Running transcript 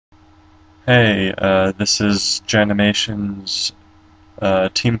Hey, this is JanimationD's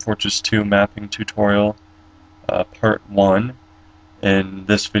Team Fortress 2 mapping tutorial, part 1. In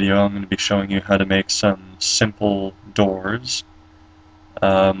this video I'm going to be showing you how to make some simple doors.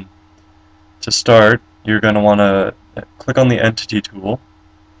 Um, to start, you're going to want to click on the Entity tool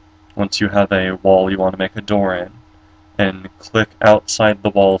once you have a wall you want to make a door in, and click outside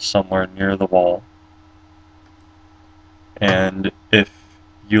the wall somewhere near the wall. And if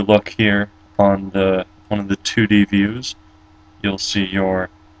you look here on one of the 2D views, you'll see your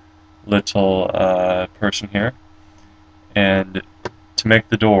little person here, and to make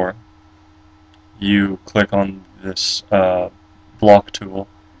the door you click on this block tool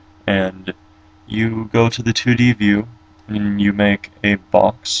and you go to the 2D view and you make a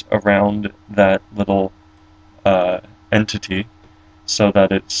box around that little entity so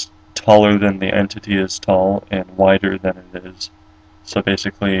that it's taller than the entity is tall and wider than it is. So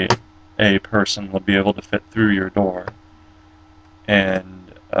basically a person would be able to fit through your door,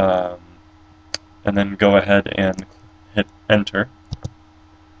 and then go ahead and hit enter,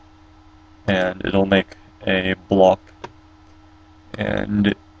 and it'll make a block,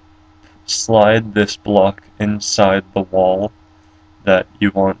 and slide this block inside the wall that you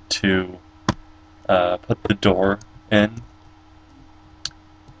want to put the door in.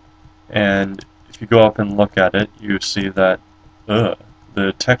 And if you go up and look at it, you see that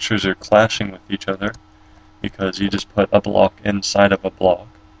the textures are clashing with each other because you just put a block inside of a block.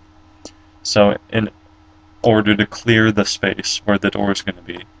 So in order to clear the space where the door is going to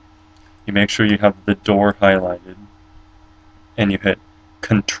be, you make sure you have the door highlighted and you hit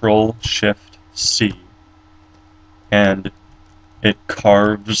Control-Shift-C, and it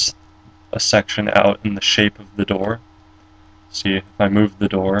carves a section out in the shape of the door. See, if I move the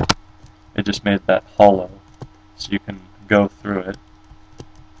door, it just made that hollow, so you can go through it.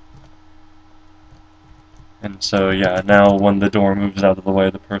 And so yeah, now when the door moves out of the way,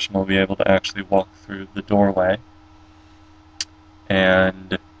 the person will be able to actually walk through the doorway.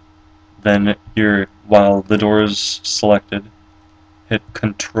 And then while the door is selected, hit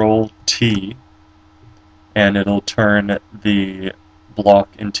Control-T, and it'll turn the block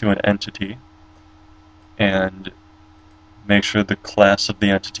into an entity, and make sure the class of the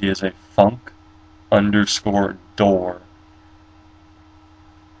entity is a func_door.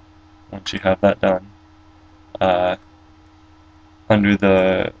 Once you have that done, under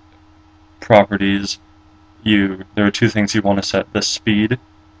the properties, there are two things you want to set. The speed.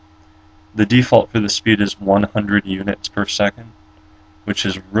 The default for the speed is 100 units per second, which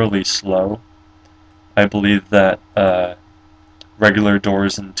is really slow. I believe that regular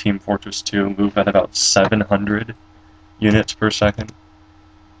doors in Team Fortress 2 move at about 700 units per second.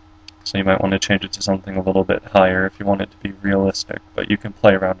 So you might want to change it to something a little bit higher if you want it to be realistic, but you can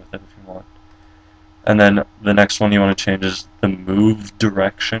play around with it if you want. And then the next one you want to change is the move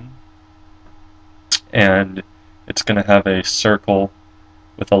direction, and it's going to have a circle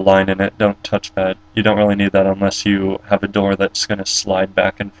with a line in it. Don't touch that. You don't really need that unless you have a door that's going to slide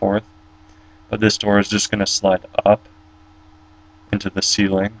back and forth. But this door is just going to slide up into the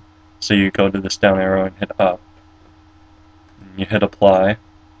ceiling. So you go to this down arrow and hit up. And you hit apply.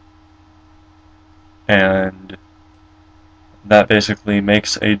 And that basically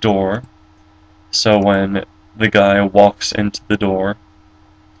makes a door. So when the guy walks into the door,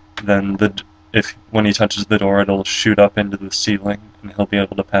 then when he touches the door, it'll shoot up into the ceiling and he'll be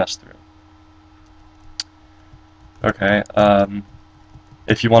able to pass through. Okay,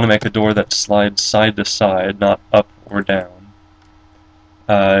 if you want to make a door that slides side to side, not up or down,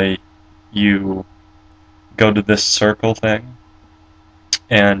 you go to this circle thing,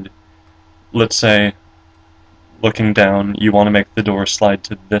 and let's say, looking down, you want to make the door slide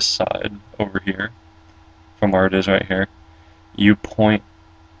to this side over here, from where it is right here. You point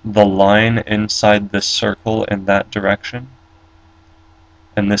the line inside this circle in that direction.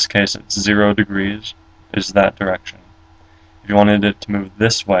 In this case, it's 0 degrees, is that direction. If you wanted it to move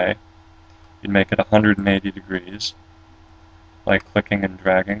this way, you'd make it 180 degrees by clicking and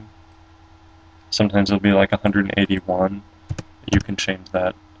dragging. Sometimes it'll be like 181. You can change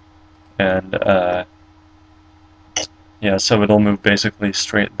that. And yeah, so it'll move basically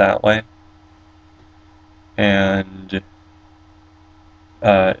straight that way. And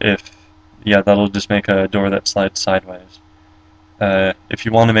that'll just make a door that slides sideways. If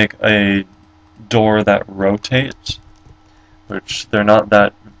you want to make a door that rotates, which they're not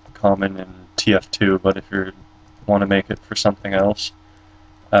that common in TF2, but if you want to make it for something else,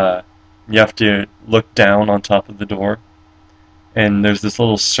 you have to look down on top of the door, and there's this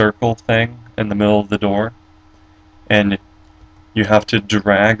little circle thing in the middle of the door, and you have to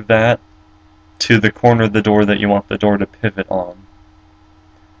drag that to the corner of the door that you want the door to pivot on.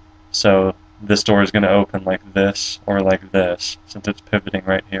 So this door is going to open like this or like this, since it's pivoting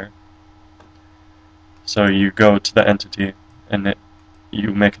right here. So you go to the entity and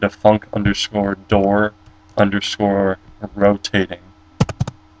you make it a func underscore door underscore rotating,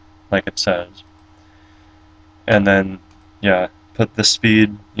 like it says. And then, yeah, put the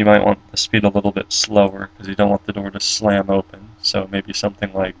speed. You might want the speed a little bit slower because you don't want the door to slam open. So maybe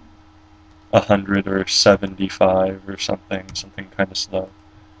something like 100 or 75 or something kind of slow.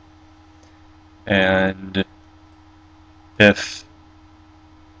 And if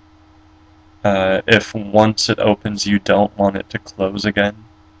once it opens you don't want it to close again,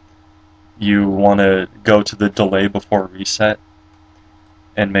 you want to go to the delay before reset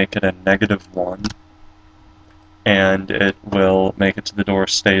and make it a -1, and it will make it so the door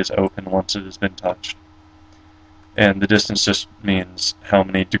stays open once it has been touched. And the distance just means how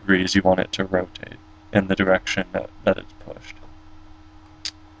many degrees you want it to rotate in the direction that it's pushed.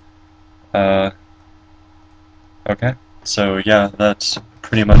 Okay, so yeah, that's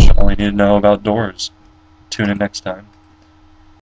pretty much all you need to know about doors. Tune in next time.